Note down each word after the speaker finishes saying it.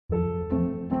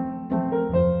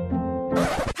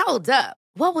Hold up.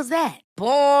 What was that?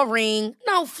 Boring.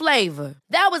 No flavor.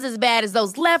 That was as bad as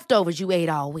those leftovers you ate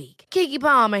all week. Keke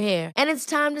Palmer here, and it's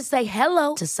time to say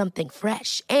hello to something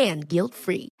fresh and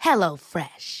guilt-free. Hello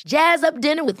Fresh. Jazz up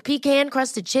dinner with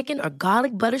pecan-crusted chicken or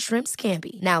garlic butter shrimp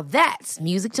scampi. Now that's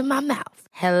music to my mouth.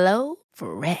 Hello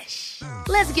Fresh.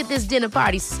 Let's get this dinner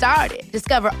party started.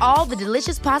 Discover all the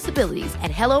delicious possibilities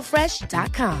at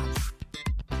hellofresh.com.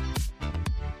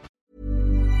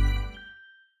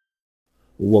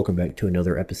 Welcome back to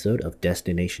another episode of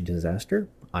Destination Disaster.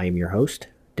 I am your host,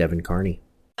 Devin Carney.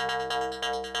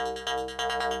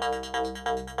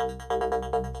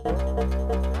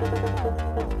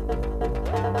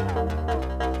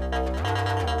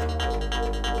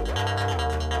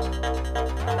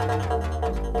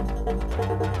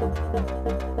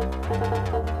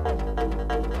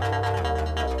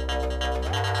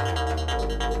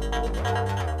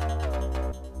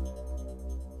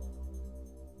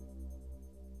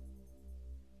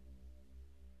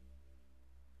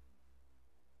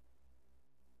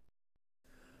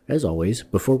 As always,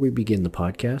 before we begin the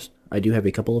podcast, I do have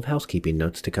a couple of housekeeping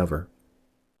notes to cover.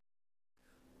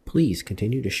 Please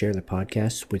continue to share the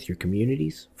podcast with your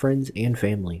communities, friends, and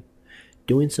family.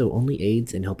 Doing so only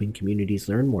aids in helping communities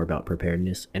learn more about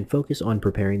preparedness and focus on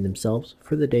preparing themselves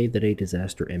for the day that a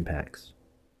disaster impacts.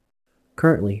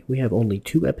 Currently, we have only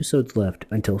 2 episodes left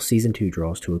until Season 2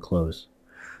 draws to a close.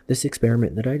 This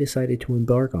experiment that I decided to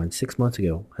embark on 6 months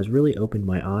ago has really opened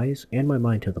my eyes and my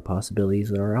mind to the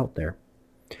possibilities that are out there.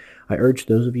 I urge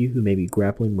those of you who may be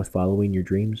grappling with following your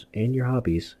dreams and your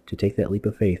hobbies to take that leap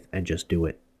of faith and just do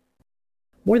it.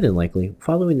 More than likely,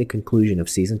 following the conclusion of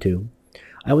Season 2,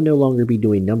 I will no longer be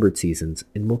doing numbered seasons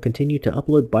and will continue to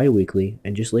upload bi-weekly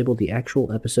and just label the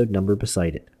actual episode number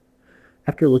beside it.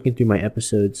 After looking through my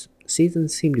episodes,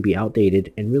 seasons seem to be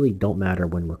outdated and really don't matter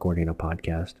when recording a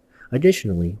podcast.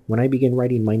 Additionally, when I begin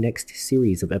writing my next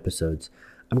series of episodes,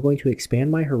 I'm going to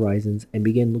expand my horizons and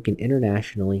begin looking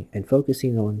internationally and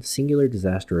focusing on singular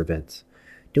disaster events.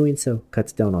 Doing so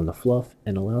cuts down on the fluff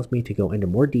and allows me to go into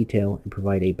more detail and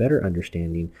provide a better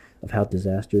understanding of how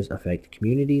disasters affect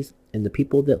communities and the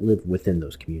people that live within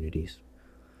those communities.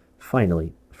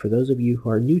 Finally, for those of you who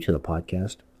are new to the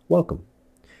podcast, welcome.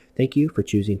 Thank you for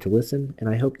choosing to listen, and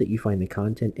I hope that you find the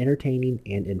content entertaining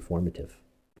and informative.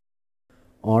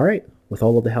 Alright, with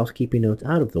all of the housekeeping notes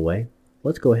out of the way,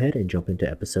 let's go ahead and jump into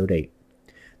episode 8.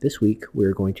 This week, we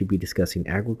are going to be discussing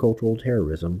agricultural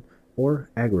terrorism, or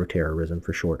agroterrorism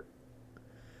for short.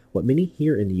 What many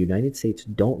here in the United States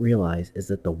don't realize is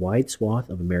that the wide swath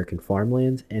of American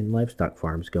farmlands and livestock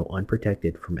farms go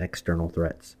unprotected from external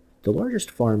threats. The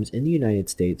largest farms in the United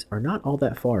States are not all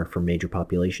that far from major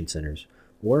population centers,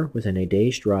 or within a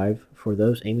day's drive for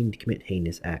those aiming to commit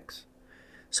heinous acts.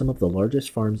 Some of the largest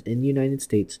farms in the United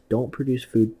States don't produce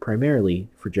food primarily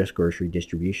for just grocery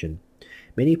distribution.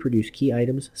 Many produce key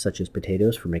items such as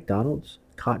potatoes for McDonald's,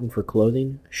 cotton for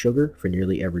clothing, sugar for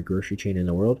nearly every grocery chain in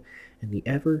the world, and the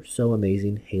ever so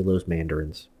amazing Halos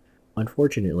mandarins.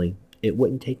 Unfortunately, it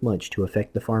wouldn't take much to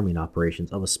affect the farming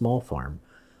operations of a small farm,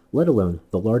 let alone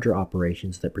the larger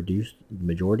operations that produce the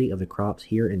majority of the crops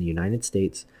here in the United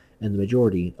States, and the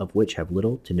majority of which have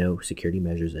little to no security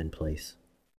measures in place.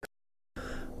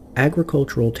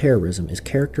 Agricultural terrorism is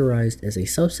characterized as a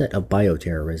subset of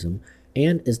bioterrorism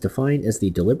and is defined as the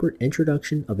deliberate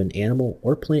introduction of an animal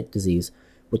or plant disease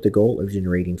with the goal of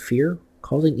generating fear,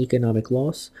 causing economic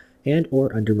loss, and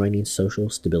or undermining social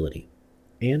stability.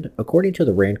 And, according to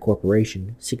the RAND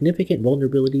Corporation, significant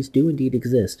vulnerabilities do indeed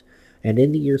exist, and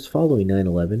in the years following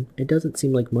 9/11, it doesn't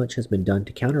seem like much has been done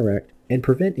to counteract and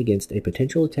prevent against a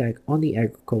potential attack on the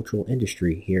agricultural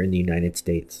industry here in the United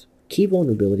States. Key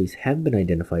vulnerabilities have been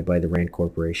identified by the RAND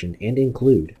Corporation and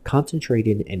include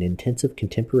concentrated and intensive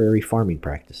contemporary farming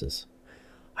practices.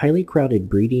 Highly crowded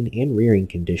breeding and rearing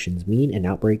conditions mean an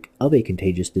outbreak of a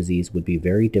contagious disease would be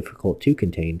very difficult to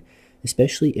contain,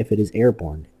 especially if it is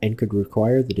airborne, and could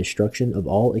require the destruction of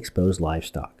all exposed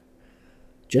livestock.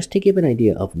 Just to give an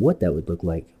idea of what that would look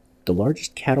like, the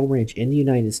largest cattle ranch in the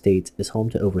United States is home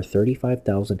to over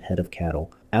 35,000 head of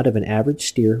cattle, out of an average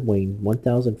steer weighing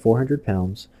 1,400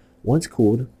 pounds. Once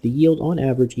cooled, the yield on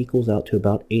average equals out to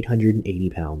about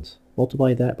 880 pounds.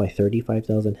 Multiply that by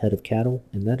 35,000 head of cattle,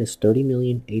 and that is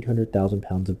 30,800,000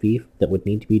 pounds of beef that would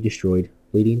need to be destroyed,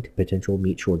 leading to potential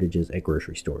meat shortages at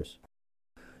grocery stores.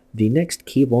 The next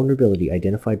key vulnerability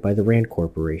identified by the RAND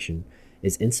Corporation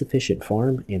is insufficient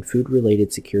farm and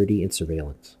food-related security and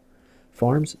surveillance.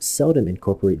 Farms seldom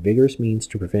incorporate vigorous means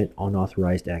to prevent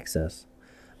unauthorized access.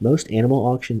 Most animal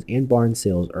auctions and barn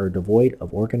sales are devoid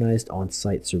of organized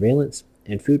on-site surveillance,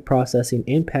 and food processing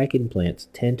and packing plants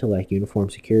tend to lack uniform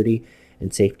security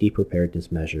and safety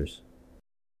preparedness measures.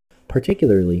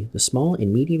 Particularly the small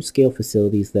and medium-scale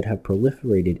facilities that have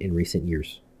proliferated in recent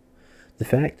years. The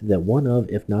fact that one of,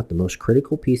 if not the most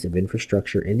critical piece of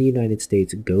infrastructure in the United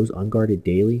States goes unguarded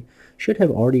daily should have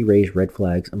already raised red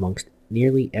flags amongst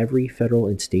nearly every federal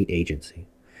and state agency.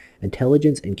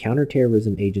 Intelligence and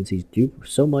counterterrorism agencies do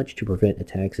so much to prevent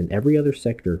attacks in every other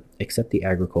sector except the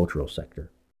agricultural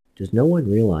sector. Does no one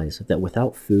realize that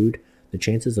without food, the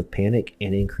chances of panic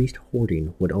and increased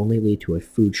hoarding would only lead to a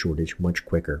food shortage much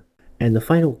quicker? And the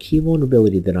final key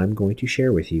vulnerability that I'm going to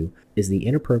share with you is the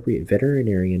inappropriate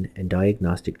veterinarian and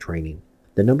diagnostic training.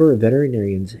 The number of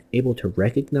veterinarians able to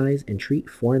recognize and treat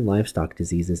foreign livestock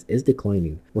diseases is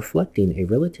declining, reflecting a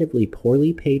relatively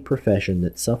poorly paid profession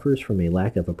that suffers from a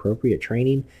lack of appropriate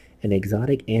training and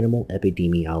exotic animal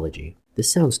epidemiology.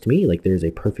 This sounds to me like there's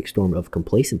a perfect storm of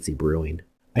complacency brewing.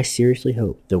 I seriously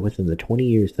hope that within the 20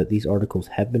 years that these articles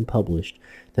have been published,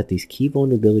 that these key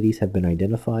vulnerabilities have been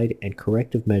identified and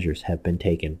corrective measures have been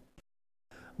taken.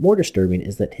 More disturbing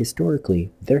is that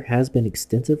historically, there has been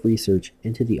extensive research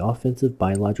into the offensive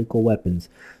biological weapons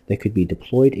that could be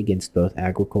deployed against both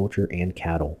agriculture and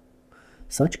cattle.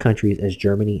 Such countries as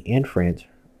Germany and France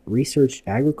researched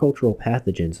agricultural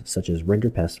pathogens such as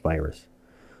rinderpest virus,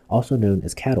 also known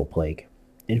as cattle plague.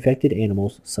 Infected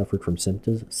animals suffered from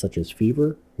symptoms such as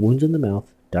fever, wounds in the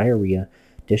mouth, diarrhea,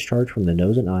 discharge from the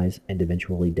nose and eyes, and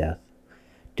eventually death.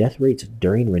 Death rates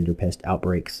during rinderpest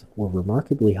outbreaks were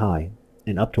remarkably high,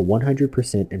 and up to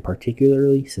 100% in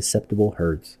particularly susceptible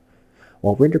herds.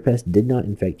 While rinderpest did not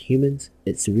infect humans,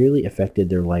 it severely affected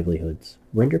their livelihoods.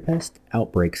 Rinderpest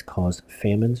outbreaks caused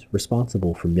famines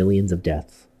responsible for millions of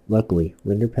deaths. Luckily,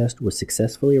 rinderpest was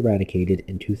successfully eradicated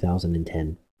in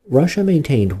 2010. Russia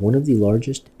maintained one of the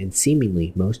largest and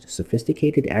seemingly most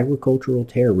sophisticated agricultural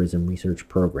terrorism research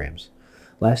programs,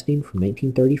 lasting from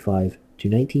 1935 to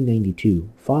 1992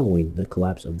 following the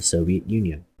collapse of the Soviet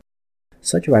Union.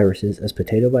 Such viruses as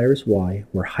potato virus Y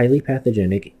were highly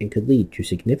pathogenic and could lead to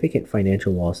significant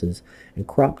financial losses and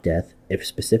crop death if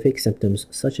specific symptoms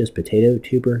such as potato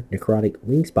tuber necrotic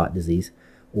ring spot disease,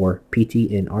 or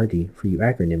PTNRD for you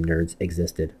acronym nerds,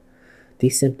 existed.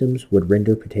 These symptoms would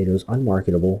render potatoes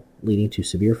unmarketable, leading to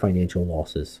severe financial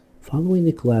losses. Following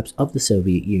the collapse of the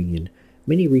Soviet Union,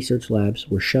 many research labs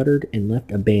were shuttered and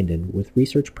left abandoned, with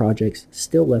research projects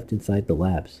still left inside the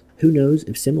labs. Who knows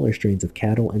if similar strains of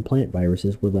cattle and plant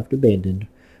viruses were left abandoned,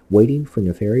 waiting for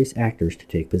nefarious actors to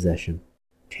take possession.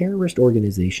 Terrorist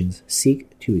organizations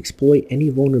seek to exploit any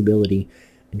vulnerability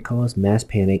and cause mass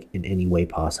panic in any way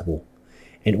possible.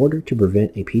 In order to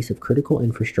prevent a piece of critical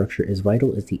infrastructure as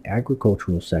vital as the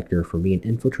agricultural sector from being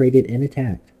infiltrated and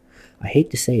attacked, I hate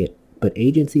to say it, but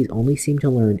agencies only seem to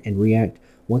learn and react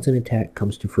once an attack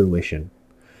comes to fruition.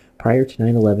 Prior to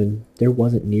 9/11, there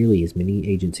wasn't nearly as many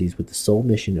agencies with the sole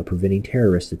mission of preventing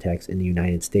terrorist attacks in the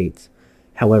United States.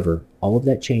 However, all of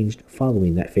that changed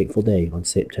following that fateful day on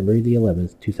September the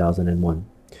 11th, 2001.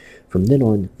 From then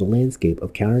on, the landscape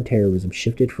of counterterrorism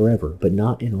shifted forever, but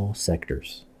not in all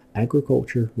sectors.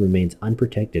 Agriculture remains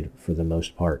unprotected for the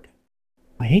most part.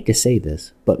 I hate to say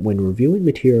this, but when reviewing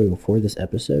material for this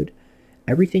episode,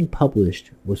 everything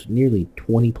published was nearly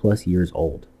 20 plus years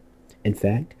old. In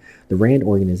fact, the RAND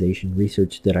organization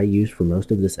research that I used for most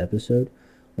of this episode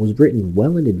was written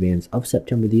well in advance of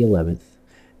September the 11th,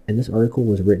 and this article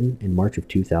was written in March of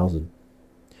 2000.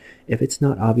 If it's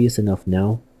not obvious enough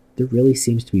now, there really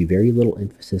seems to be very little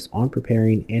emphasis on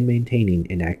preparing and maintaining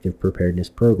an active preparedness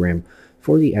program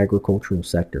for the agricultural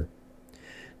sector.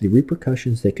 The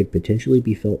repercussions that could potentially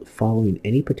be felt following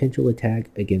any potential attack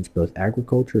against both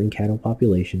agriculture and cattle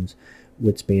populations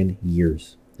would span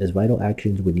years, as vital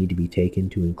actions would need to be taken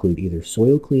to include either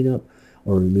soil cleanup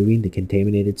or removing the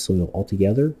contaminated soil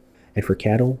altogether, and for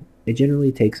cattle, it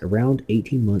generally takes around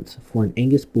 18 months for an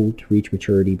Angus bull to reach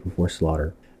maturity before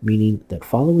slaughter, meaning that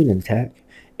following an attack,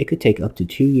 it could take up to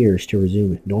 2 years to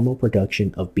resume normal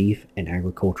production of beef and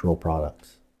agricultural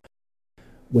products.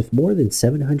 With more than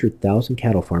 700,000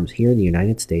 cattle farms here in the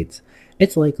United States,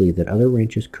 it's likely that other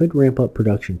ranches could ramp up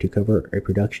production to cover a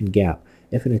production gap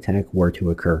if an attack were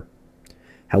to occur.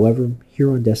 However,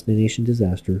 here on Destination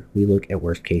Disaster, we look at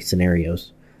worst-case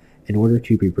scenarios. In order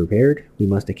to be prepared, we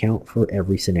must account for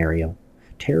every scenario.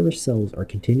 Terrorist cells are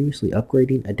continuously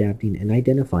upgrading, adapting, and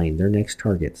identifying their next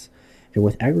targets, and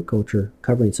with agriculture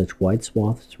covering such wide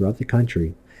swaths throughout the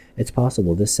country, it's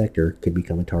possible this sector could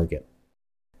become a target.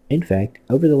 In fact,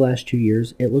 over the last 2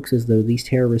 years, it looks as though these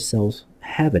terrorist cells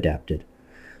have adapted.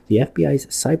 The FBI's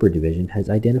Cyber Division has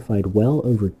identified well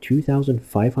over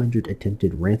 2,500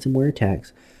 attempted ransomware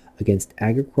attacks against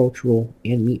agricultural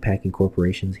and meatpacking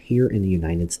corporations here in the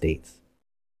United States.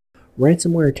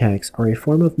 Ransomware attacks are a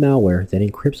form of malware that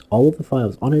encrypts all of the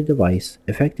files on a device,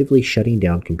 effectively shutting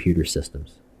down computer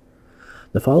systems.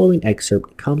 The following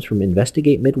excerpt comes from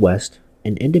Investigate Midwest,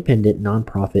 an independent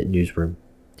nonprofit newsroom.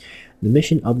 The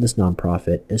mission of this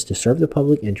nonprofit is to serve the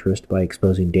public interest by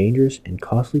exposing dangerous and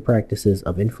costly practices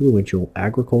of influential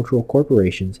agricultural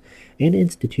corporations and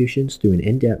institutions through an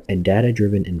in-depth and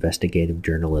data-driven investigative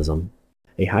journalism.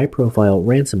 A high-profile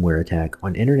ransomware attack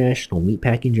on international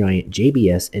meatpacking giant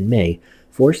JBS in May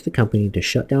forced the company to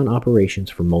shut down operations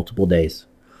for multiple days.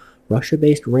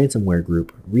 Russia-based ransomware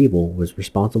group REvil was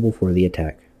responsible for the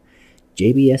attack.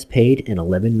 JBS paid an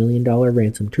 $11 million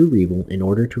ransom to REvil in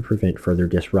order to prevent further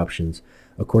disruptions,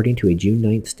 according to a June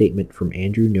 9th statement from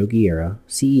Andrew Nogueira,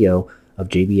 CEO of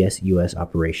JBS U.S.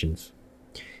 operations.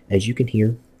 As you can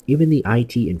hear, even the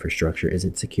IT infrastructure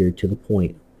isn't secured to the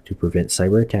point to prevent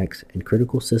cyber attacks and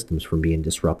critical systems from being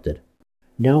disrupted.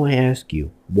 Now I ask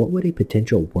you, what would a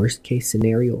potential worst-case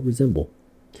scenario resemble?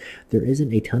 There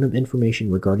isn't a ton of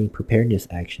information regarding preparedness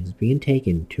actions being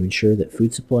taken to ensure that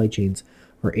food supply chains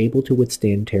are able to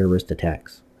withstand terrorist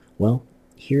attacks. Well,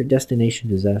 here at Destination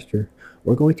Disaster,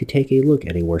 we're going to take a look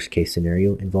at a worst-case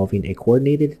scenario involving a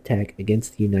coordinated attack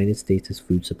against the United States'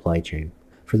 food supply chain.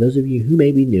 For those of you who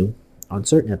may be new, on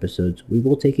certain episodes, we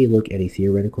will take a look at a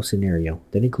theoretical scenario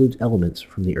that includes elements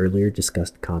from the earlier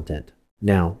discussed content.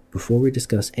 Now, before we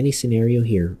discuss any scenario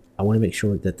here, I want to make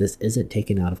sure that this isn't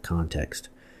taken out of context.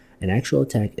 An actual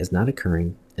attack is not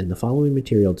occurring, and the following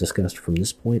material discussed from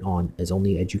this point on is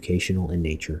only educational in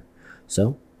nature.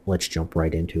 So, let's jump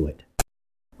right into it.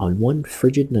 On one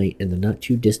frigid night in the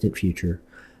not-too-distant future,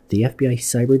 the FBI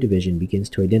Cyber Division begins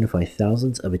to identify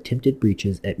thousands of attempted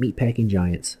breaches at meatpacking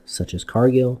giants such as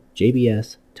Cargill,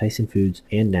 JBS, Tyson Foods,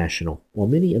 and National. While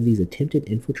many of these attempted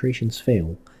infiltrations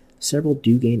fail, several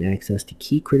do gain access to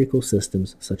key critical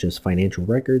systems such as financial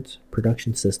records,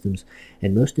 production systems,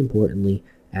 and most importantly,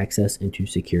 access into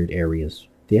secured areas.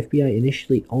 The FBI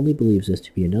initially only believes this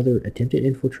to be another attempted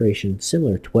infiltration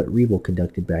similar to what REvil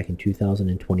conducted back in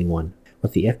 2021.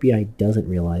 What the FBI doesn't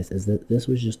realize is that this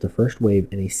was just the first wave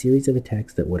in a series of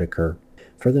attacks that would occur.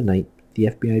 For the night, the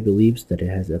FBI believes that it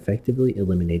has effectively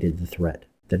eliminated the threat.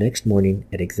 The next morning,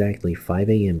 at exactly 5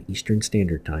 a.m. Eastern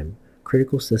Standard Time,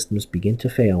 critical systems begin to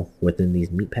fail within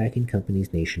these meatpacking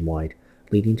companies nationwide,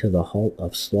 leading to the halt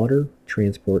of slaughter,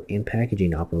 transport, and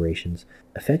packaging operations,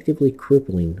 effectively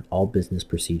crippling all business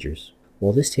procedures.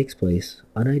 While this takes place,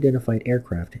 unidentified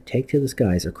aircraft take to the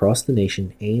skies across the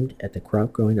nation aimed at the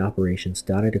crop-growing operations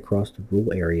dotted across the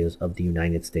rural areas of the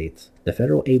United States. The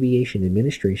Federal Aviation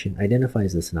Administration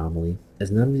identifies this anomaly, as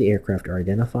none of the aircraft are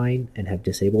identifying and have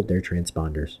disabled their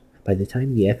transponders. By the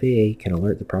time the FAA can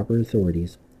alert the proper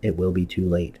authorities, it will be too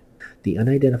late. The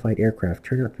unidentified aircraft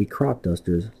turn out to be crop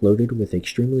dusters loaded with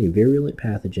extremely virulent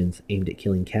pathogens aimed at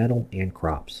killing cattle and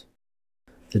crops.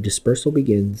 The dispersal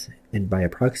begins, and by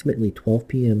approximately 12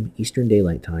 p.m. Eastern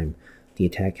Daylight Time, the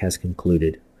attack has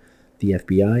concluded. The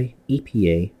FBI,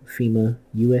 EPA, FEMA,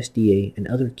 USDA, and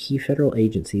other key federal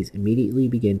agencies immediately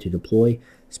begin to deploy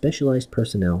specialized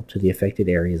personnel to the affected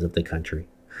areas of the country.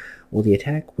 While the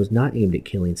attack was not aimed at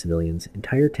killing civilians,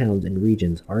 entire towns and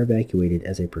regions are evacuated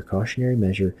as a precautionary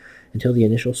measure until the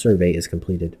initial survey is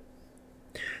completed.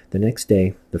 The next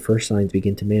day, the first signs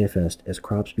begin to manifest as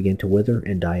crops begin to wither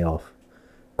and die off.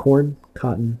 Corn,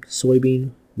 cotton,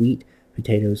 soybean, wheat,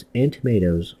 potatoes, and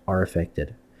tomatoes are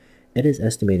affected. It is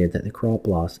estimated that the crop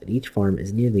loss at each farm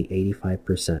is nearly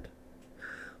 85%.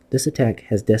 This attack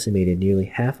has decimated nearly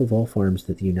half of all farms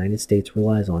that the United States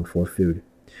relies on for food.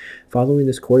 Following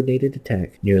this coordinated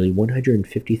attack, nearly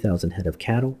 150,000 head of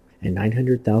cattle and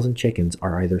 900,000 chickens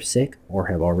are either sick or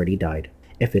have already died.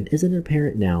 If it isn't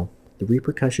apparent now, the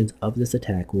repercussions of this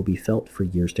attack will be felt for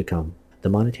years to come. The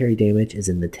monetary damage is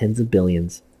in the tens of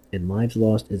billions, and lives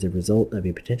lost as a result of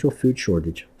a potential food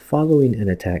shortage following an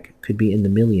attack could be in the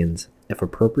millions if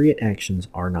appropriate actions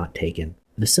are not taken.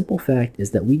 The simple fact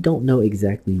is that we don't know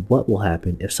exactly what will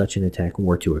happen if such an attack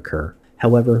were to occur.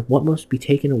 However, what must be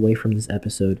taken away from this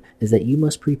episode is that you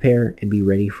must prepare and be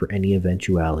ready for any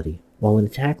eventuality. While an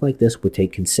attack like this would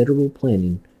take considerable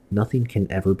planning, nothing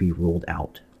can ever be ruled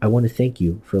out. I want to thank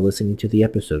you for listening to the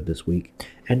episode this week.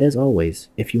 And as always,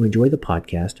 if you enjoy the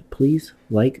podcast, please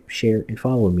like, share, and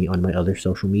follow me on my other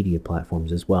social media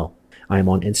platforms as well. I am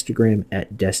on Instagram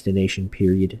at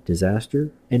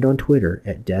destination_disaster and on Twitter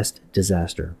at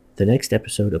destdisaster. The next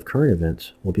episode of Current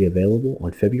Events will be available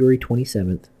on February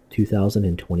 27th,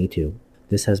 2022.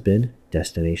 This has been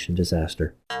Destination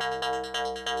Disaster.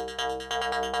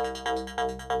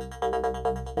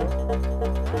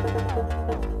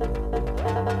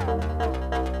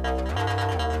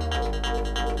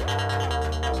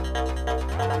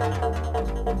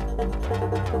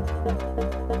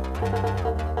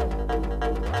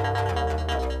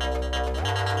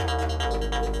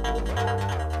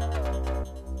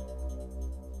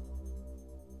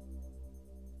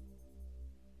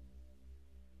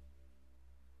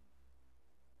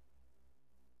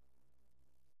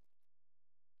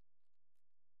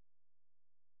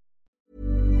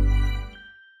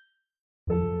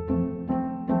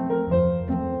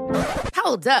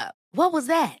 Hold up. What was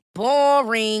that?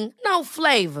 Boring. No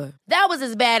flavor. That was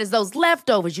as bad as those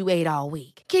leftovers you ate all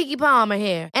week. Keke Palmer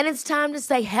here, and it's time to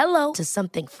say hello to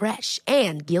something fresh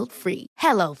and guilt-free.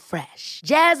 Hello Fresh.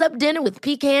 Jazz up dinner with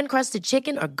pecan-crusted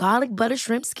chicken or garlic butter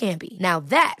shrimp scampi. Now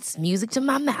that's music to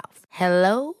my mouth.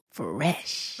 Hello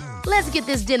Fresh. Let's get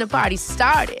this dinner party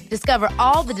started. Discover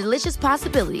all the delicious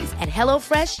possibilities at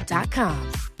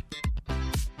hellofresh.com.